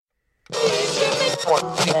Good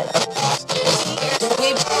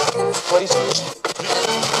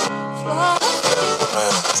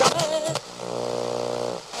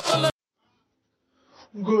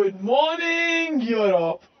morning,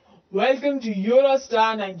 Europe. Welcome to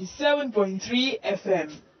Eurostar 97.3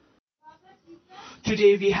 FM.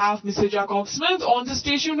 Today we have Mr. Jacob Smith on the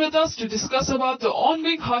station with us to discuss about the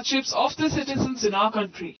ongoing hardships of the citizens in our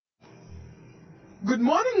country. Good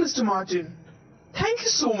morning, Mr. Martin. Thank you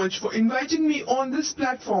so much for inviting me on this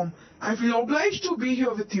platform. I feel obliged to be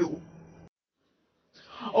here with you.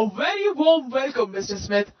 A very warm welcome, Mr.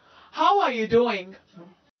 Smith. How are you doing?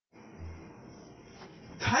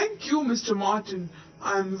 Thank you, Mr. Martin.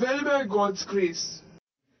 I am well by God's grace.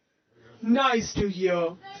 Nice to hear.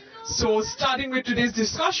 So, starting with today's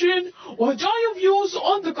discussion, what are your views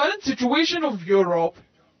on the current situation of Europe?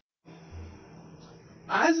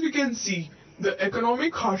 As we can see, the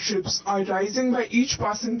economic hardships are rising by each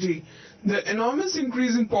passing day. The enormous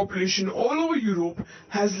increase in population all over Europe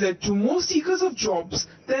has led to more seekers of jobs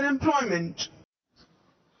than employment.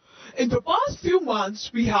 In the past few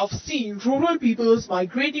months, we have seen rural peoples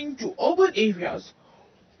migrating to urban areas.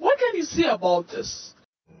 What can you say about this?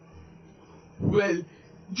 Well,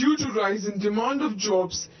 due to rise in demand of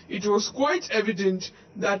jobs, it was quite evident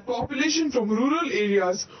that population from rural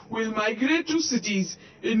areas will migrate to cities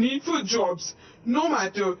in need for jobs, no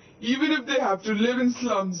matter even if they have to live in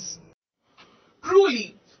slums.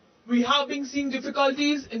 Truly, we have been seeing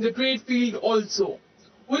difficulties in the trade field also.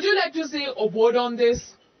 Would you like to say a word on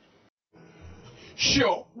this?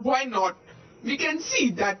 Sure, why not? We can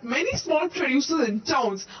see that many small producers in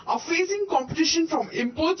towns are facing competition from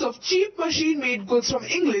imports of cheap machine-made goods from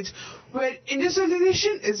England, where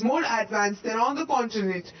industrialization is more advanced than on the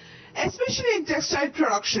continent, especially in textile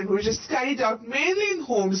production, which is carried out mainly in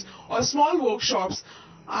homes or small workshops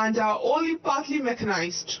and are only partly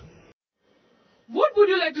mechanized. What would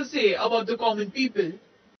you like to say about the common people?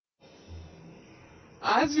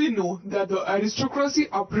 As we know that the aristocracy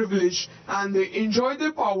are privileged and they enjoy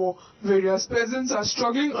their power, whereas peasants are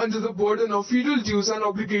struggling under the burden of feudal dues and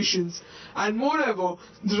obligations. And moreover,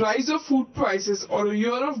 the rise of food prices or a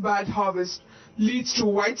year of bad harvest leads to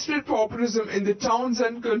widespread pauperism in the towns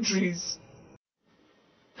and countries.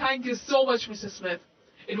 Thank you so much, Mr. Smith.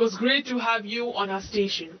 It was great to have you on our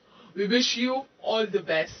station. We wish you all the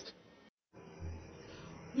best.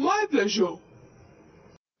 My pleasure.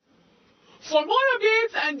 For more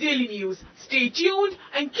updates and daily news, stay tuned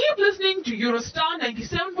and keep listening to Eurostar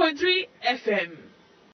 97.3 FM.